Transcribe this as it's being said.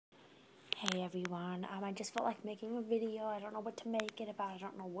Hey everyone, I just felt like making a video. I don't know what to make it about. I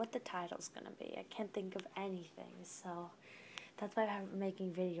don't know what the title's gonna be. I can't think of anything, so that's why I'm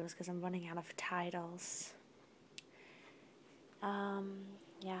making videos, because I'm running out of titles.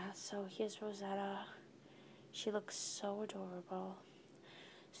 Yeah, so here's Rosetta. She looks so adorable.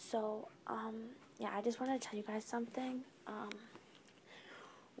 So, yeah, I just wanted to tell you guys something.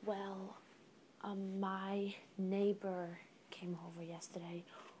 My neighbor came over yesterday,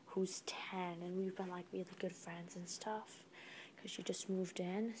 who's 10, and we've been like really good friends and stuff because she just moved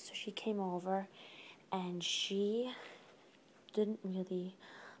in. So she came over and she didn't really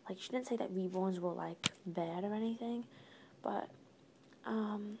she didn't say that reborns were like bad or anything, but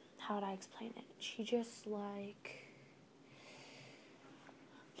how would I explain it? She just well,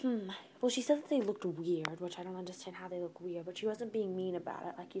 she said that they looked weird, which I don't understand how they look weird, but she wasn't being mean about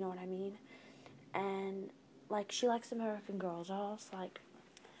it, like, you know what I mean? And she likes American Girl dolls.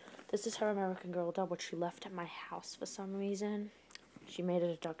 This is her American Girl doll, which she left at my house for some reason. She made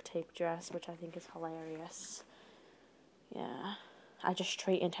it a duct tape dress, which I think is hilarious. Yeah, I just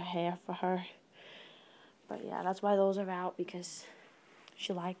straightened her hair for her. But yeah, that's why those are out, because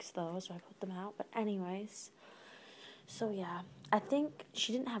she likes those, so I put them out. But anyways, so yeah, I think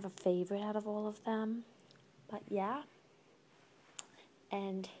she didn't have a favorite out of all of them. But yeah,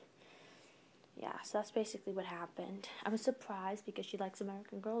 and yeah, so that's basically what happened. I was surprised because she likes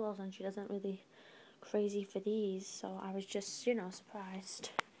American Girl dolls and she doesn't really crazy for these, so I was just, surprised.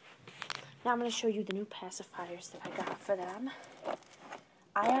 Now I'm going to show you the new pacifiers that I got for them.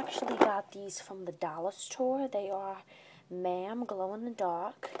 I actually got these from the dollar store. They are Ma'am Glow in the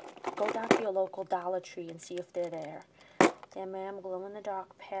Dark. Go down to your local Dollar Tree and see if they're there. They're Ma'am Glow in the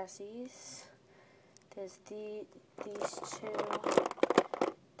Dark passies. There's these two.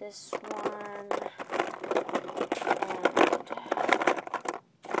 This one, and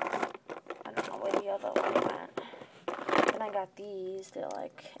I don't know where the other one went. Then I got these. They're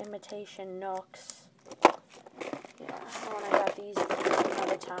like imitation nooks. Yeah, and I got these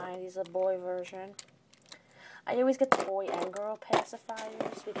another time. These are boy version. I always get the boy and girl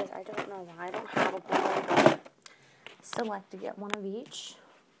pacifiers because I don't know why. I don't have a boy. I still like to get one of each.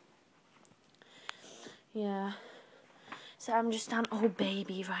 Yeah. So I'm just on Oh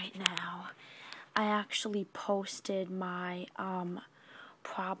Baby right now. I actually posted my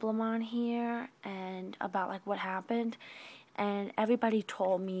problem on here and about what happened, and everybody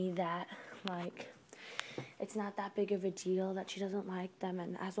told me that it's not that big of a deal, that she doesn't like them,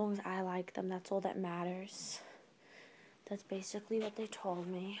 and as long as I like them, that's all that matters. That's basically what they told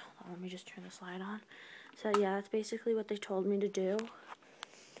me. Hold on, let me just turn this light on. So yeah, that's basically what they told me to do,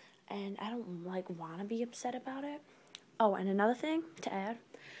 and I don't want to be upset about it. Oh, and another thing to add,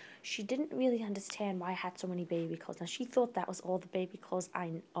 she didn't really understand why I had so many baby clothes. Now, she thought that was all the baby clothes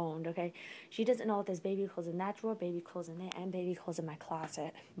I owned, okay? She doesn't know that there's baby clothes in that drawer, baby clothes in there, and baby clothes in my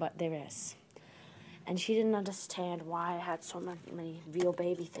closet. But there is. And she didn't understand why I had so many real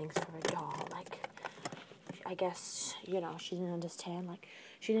baby things for a doll. I guess, she didn't understand.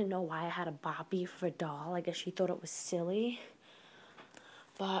 She didn't know why I had a Barbie for a doll. I guess she thought it was silly.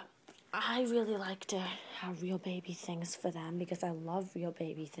 But I really like to have real baby things for them because I love real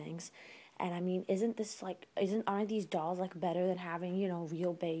baby things. And I mean, aren't these dolls better than having,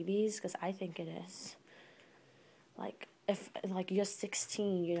 real babies? Because I think it is. If you're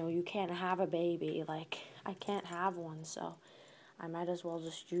 16, you can't have a baby. I can't have one, so I might as well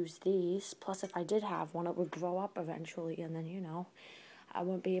just use these. Plus, if I did have one, it would grow up eventually, and then, I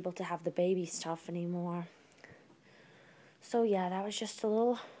wouldn't be able to have the baby stuff anymore. So yeah, that was just a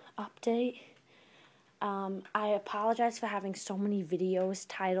little update. I apologize for having so many videos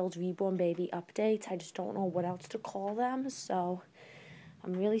titled Reborn Baby Updates. I just don't know what else to call them, so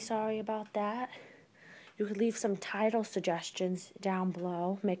I'm really sorry about that. You could leave some title suggestions down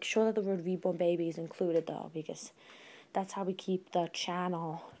below. Make sure that the word Reborn Baby is included, though, because that's how we keep the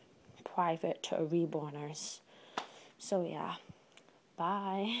channel private to reborners. So yeah,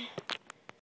 bye.